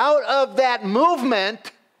it was out of that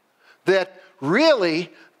movement that really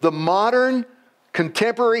the modern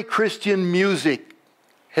contemporary Christian music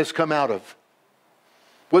has come out of.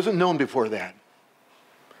 Wasn't known before that.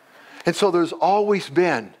 And so there's always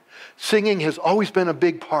been, singing has always been a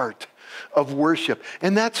big part of worship.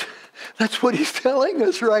 And that's what he's telling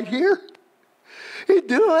us right here. You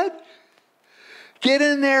do it. Get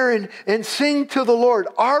in there and sing to the Lord.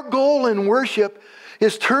 Our goal in worship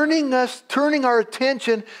is turning our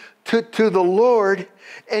attention to the Lord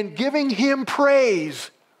and giving Him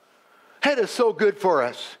praise. That is so good for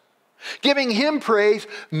us. Giving Him praise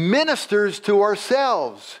ministers to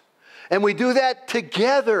ourselves. And we do that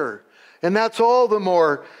together. And that's all the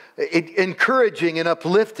more encouraging and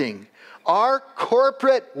uplifting. Our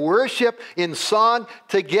corporate worship in song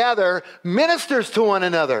together ministers to one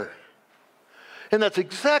another. And that's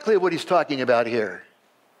exactly what he's talking about here.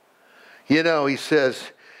 You know, he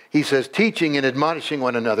says, teaching and admonishing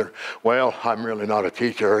one another. Well, I'm really not a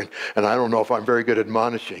teacher, and I don't know if I'm very good at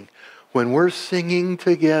admonishing. When we're singing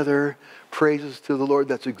together praises to the Lord,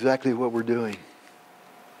 that's exactly what we're doing.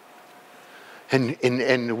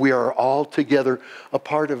 And we are all together a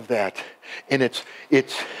part of that. And it's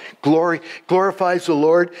glorifies the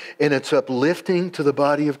Lord, and it's uplifting to the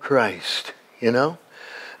body of Christ, you know?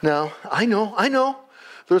 Now, I know.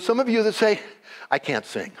 There are some of you that say, I can't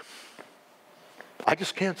sing. I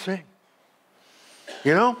just can't sing.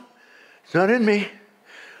 You know? It's not in me.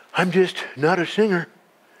 I'm just not a singer.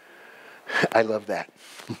 I love that.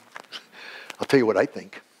 I'll tell you what I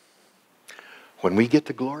think. When we get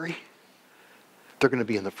to glory, they're going to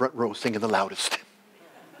be in the front row singing the loudest.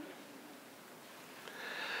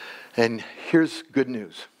 And here's good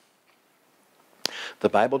news. The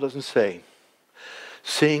Bible doesn't say,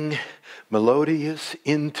 sing melodious,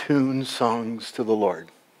 in-tune songs to the Lord.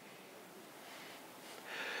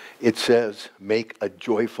 It says, make a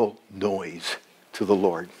joyful noise to the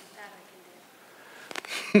Lord.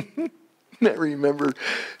 I remember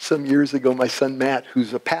some years ago, my son Matt,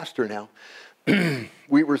 who's a pastor now,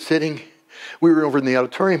 we were over in the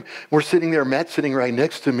auditorium. We're sitting there, Matt's sitting right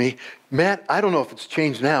next to me. Matt, I don't know if it's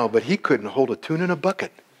changed now, but he couldn't hold a tune in a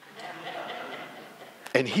bucket.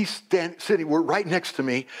 And he's sitting, we're right next to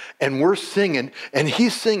me, and we're singing, and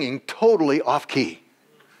he's singing totally off key.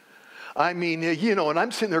 I mean, you know, and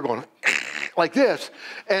I'm sitting there going like this,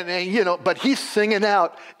 and you know, but he's singing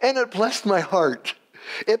out, and it blessed my heart.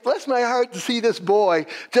 It blessed my heart to see this boy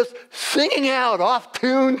just singing out off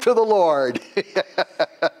tune to the Lord.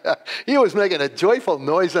 He was making a joyful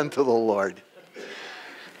noise unto the Lord.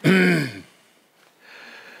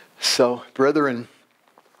 So, brethren,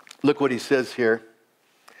 look what he says here.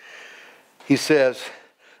 He says,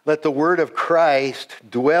 let the word of Christ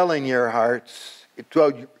dwell in your hearts, dwell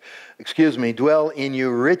in you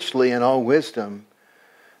richly in all wisdom,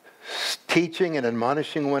 teaching and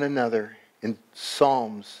admonishing one another in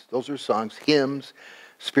psalms, those are songs, hymns,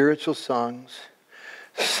 spiritual songs,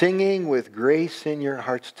 singing with grace in your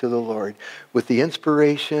hearts to the Lord, with the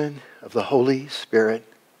inspiration of the Holy Spirit,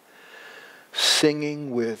 singing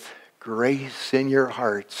with grace in your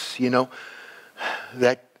hearts. You know,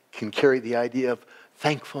 that can carry the idea of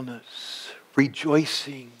thankfulness,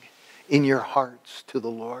 rejoicing in your hearts to the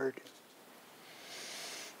Lord.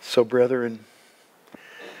 So, brethren,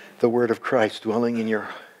 the word of Christ dwelling in you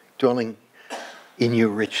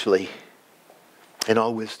richly in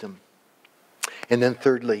all wisdom. And then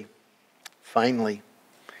thirdly, finally,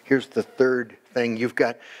 here's the third thing. You've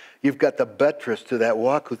got the buttress to that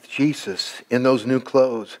walk with Jesus in those new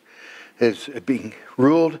clothes, is being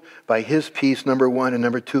ruled by His peace, number one, and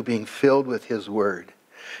number two, being filled with His word.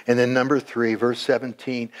 And then number 3, verse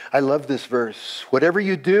 17. I love this verse. Whatever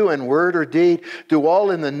you do in word or deed, do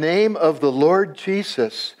all in the name of the Lord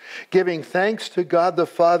Jesus, giving thanks to God the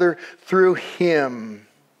Father through Him.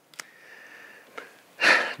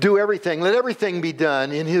 Do everything. Let everything be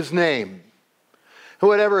done in His name.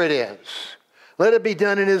 Whatever it is. Let it be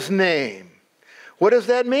done in His name. What does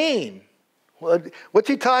that mean? What's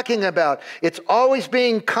he talking about? It's always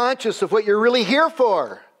being conscious of what you're really here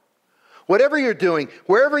for. Whatever you're doing,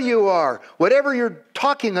 wherever you are, whatever you're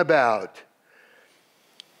talking about,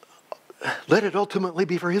 let it ultimately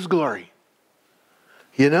be for His glory.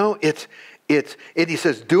 You know, he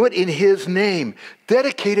says, do it in His name.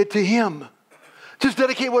 Dedicate it to Him. Just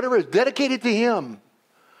dedicate whatever it is. Dedicate it to Him.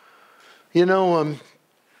 You know,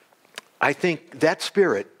 I think that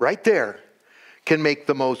spirit right there can make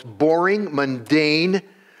the most boring, mundane,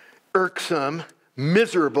 irksome,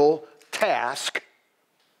 miserable task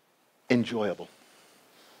enjoyable.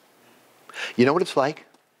 You know what it's like?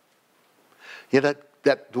 You know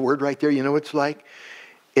that word right there, you know what it's like?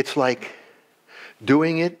 It's like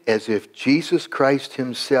doing it as if Jesus Christ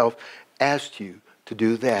Himself asked you to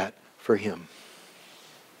do that for him.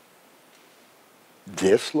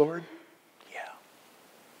 This, Lord? Yeah.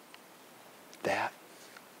 That.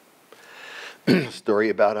 Story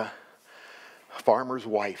about a farmer's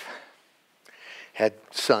wife. Had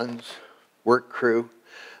sons, work crew.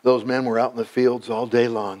 Those men were out in the fields all day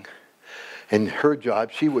long. And her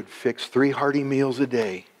job, she would fix 3 hearty meals a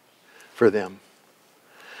day for them.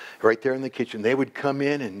 Right there in the kitchen. They would come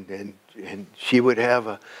in and she would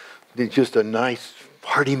have just a nice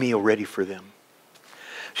hearty meal ready for them.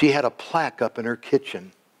 She had a plaque up in her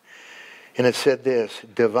kitchen. And it said this: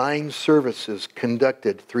 divine services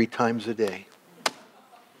conducted 3 times a day.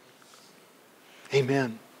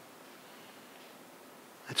 Amen.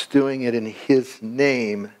 It's doing it in his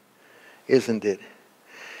name, isn't it?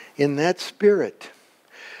 In that spirit,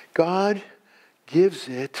 God gives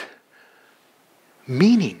it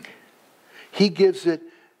meaning. He gives it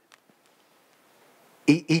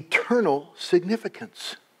eternal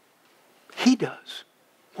significance. He does,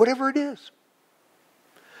 whatever it is.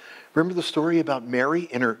 Remember the story about Mary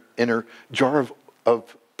in her jar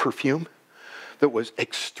of perfume that was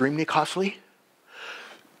extremely costly?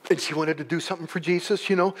 And she wanted to do something for Jesus,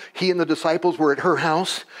 you know. He and the disciples were at her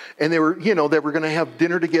house, and they were going to have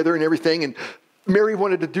dinner together and everything. And Mary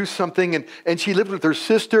wanted to do something, and she lived with her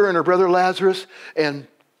sister and her brother Lazarus, and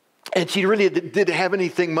she really didn't have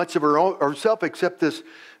anything much of herself except this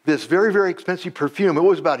very, very expensive perfume. It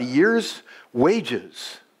was about a year's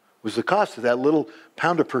wages was the cost of that little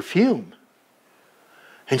pound of perfume.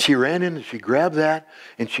 And she ran in and she grabbed that,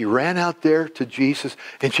 and she ran out there to Jesus,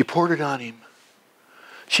 and she poured it on him.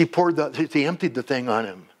 She emptied the thing on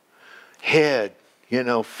him. Head,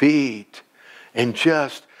 feet, and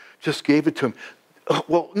just gave it to him.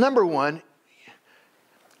 Well, number one,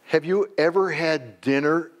 have you ever had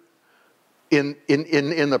dinner in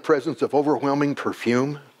the presence of overwhelming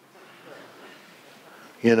perfume?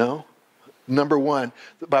 Number one,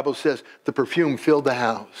 the Bible says the perfume filled the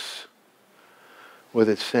house with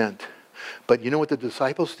its scent. But you know what the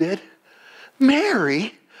disciples did?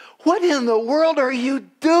 Mary, what in the world are you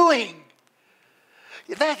doing?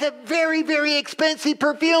 That's a very, very expensive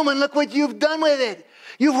perfume, and look what you've done with it.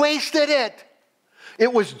 You've wasted it.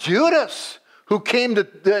 It was Judas who came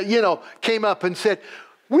up and said,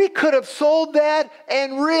 we could have sold that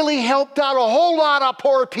and really helped out a whole lot of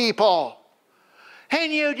poor people.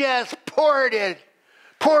 And you just poured it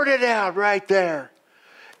out right there.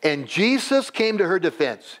 And Jesus came to her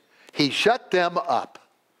defense. He shut them up.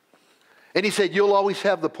 And he said, you'll always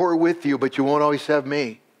have the poor with you, but you won't always have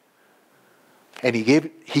me. And he gave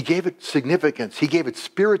it significance. He gave it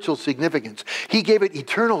spiritual significance. He gave it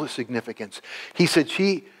eternal significance. He said,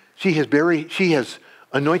 she has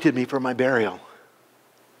anointed me for my burial.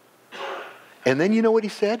 And then you know what he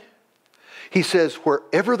said? He says,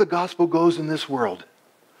 wherever the gospel goes in this world,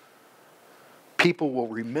 people will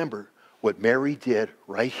remember what Mary did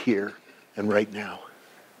right here and right now.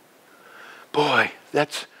 Boy,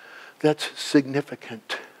 that's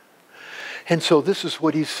significant. And so this is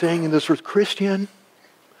what he's saying in this verse. Christian,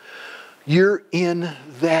 you're in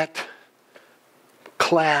that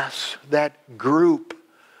class, that group,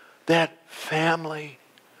 that family,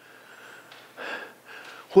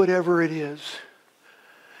 whatever it is.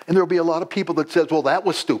 And there'll be a lot of people that says, well, that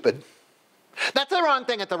was stupid. That's the wrong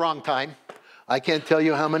thing at the wrong time. I can't tell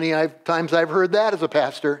you how many times I've heard that as a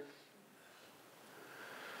pastor.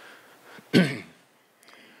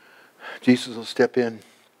 Jesus will step in,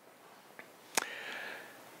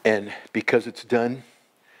 and because it's done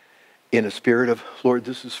in a spirit of, Lord,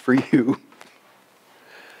 this is for you,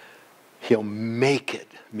 he'll make it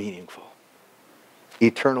meaningful,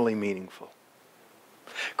 eternally meaningful.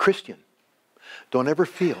 Christian, don't ever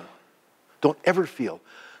feel,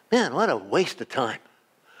 man, what a waste of time.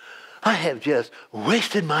 I have just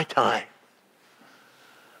wasted my time.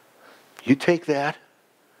 You take that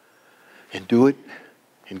and do it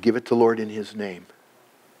and give it to the Lord in his name.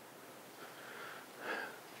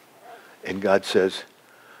 And God says,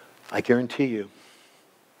 I guarantee you,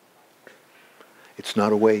 it's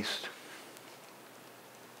not a waste.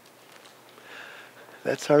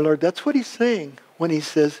 That's our Lord. That's what he's saying when he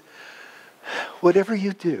says, whatever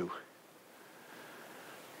you do,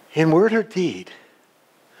 in word or deed,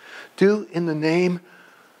 do in the name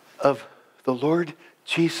of the Lord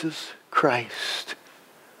Jesus Christ.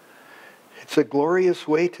 It's a glorious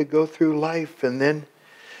way to go through life. And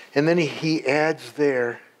then he adds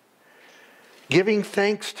there, giving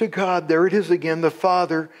thanks to God. There it is again, the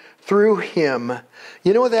Father, through him.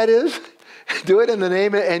 You know what that is? Do it in the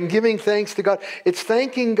name and giving thanks to God. It's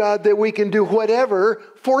thanking God that we can do whatever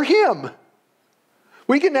for him.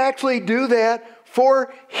 We can actually do that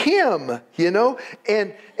for Him,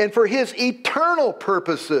 and for His eternal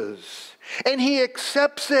purposes. And He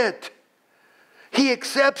accepts it. He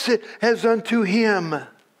accepts it as unto Him.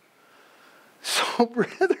 So,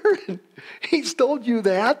 brethren, He's told you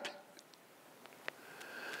that.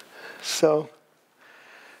 So,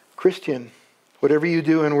 Christian, whatever you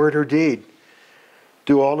do in word or deed,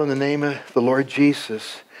 do all in the name of the Lord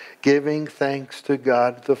Jesus, giving thanks to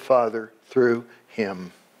God the Father through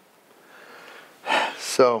Him.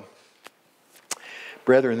 So,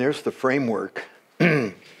 brethren, there's the framework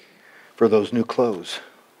for those new clothes,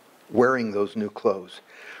 wearing those new clothes,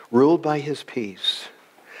 ruled by His peace,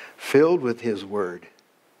 filled with His word,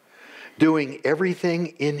 doing everything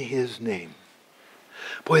in His name.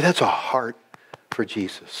 Boy, that's a heart for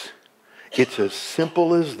Jesus. It's as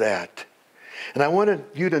simple as that. And I wanted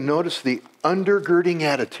you to notice the undergirding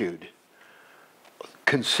attitude,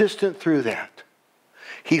 consistent through that.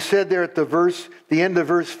 He said there at the end of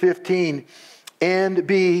verse 15, and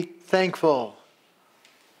be thankful.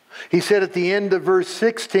 He said at the end of verse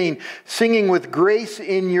 16, singing with grace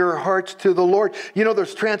in your hearts to the Lord.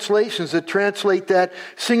 There's translations that translate that,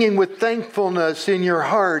 singing with thankfulness in your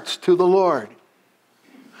hearts to the Lord.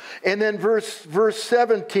 And then verse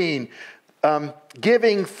 17,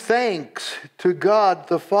 giving thanks to God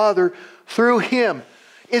the Father through Him.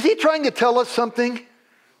 Is He trying to tell us something?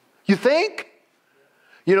 You think?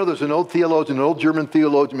 There's an old theologian, an old German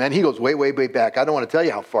theologian, man, he goes way, way, way back. I don't want to tell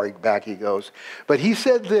you how far back he goes. But he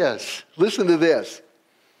said this, listen to this.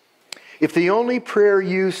 If the only prayer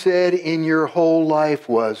you said in your whole life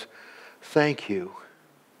was, thank you,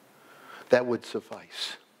 that would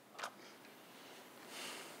suffice.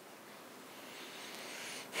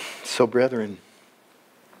 So, brethren,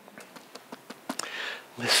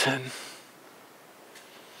 listen.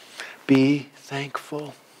 Be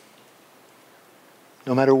thankful.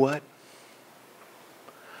 No matter what.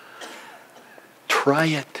 Try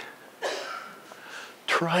it.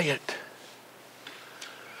 Try it.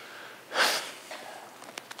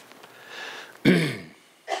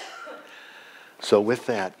 So with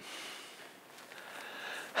that,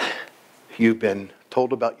 you've been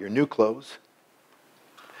told about your new clothes.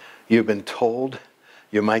 You've been told,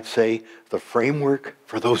 you might say, the framework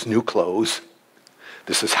for those new clothes.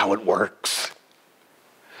 This is how it works.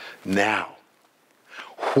 Now,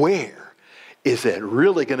 where is it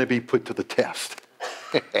really going to be put to the test?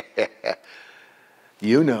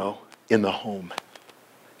 In the home.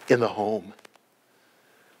 In the home.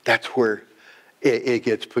 That's where it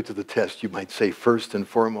gets put to the test, you might say, first and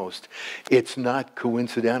foremost. It's not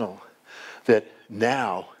coincidental that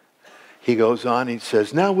now, he goes on, he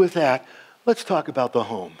says, now with that, let's talk about the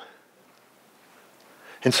home.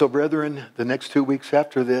 And so, brethren, the next 2 weeks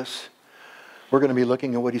after this, we're going to be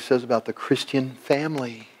looking at what he says about the Christian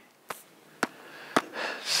family.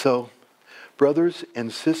 So, brothers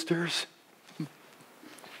and sisters,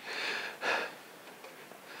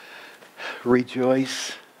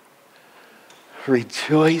 rejoice.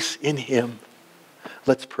 Rejoice in Him.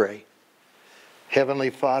 Let's pray. Heavenly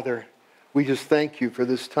Father, we just thank you for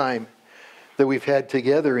this time that we've had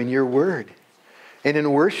together in your word and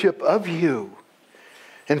in worship of you.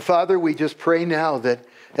 And Father, we just pray now that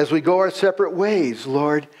as we go our separate ways,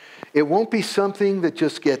 Lord, it won't be something that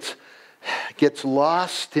just gets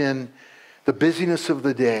lost in the busyness of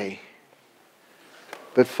the day.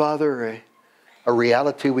 But Father, a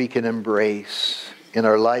reality we can embrace in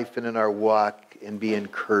our life and in our walk and be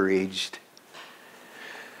encouraged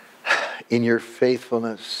in your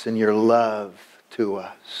faithfulness and your love to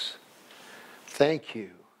us. Thank you.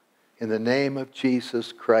 In the name of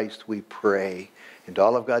Jesus Christ we pray. And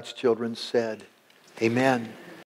all of God's children said, amen.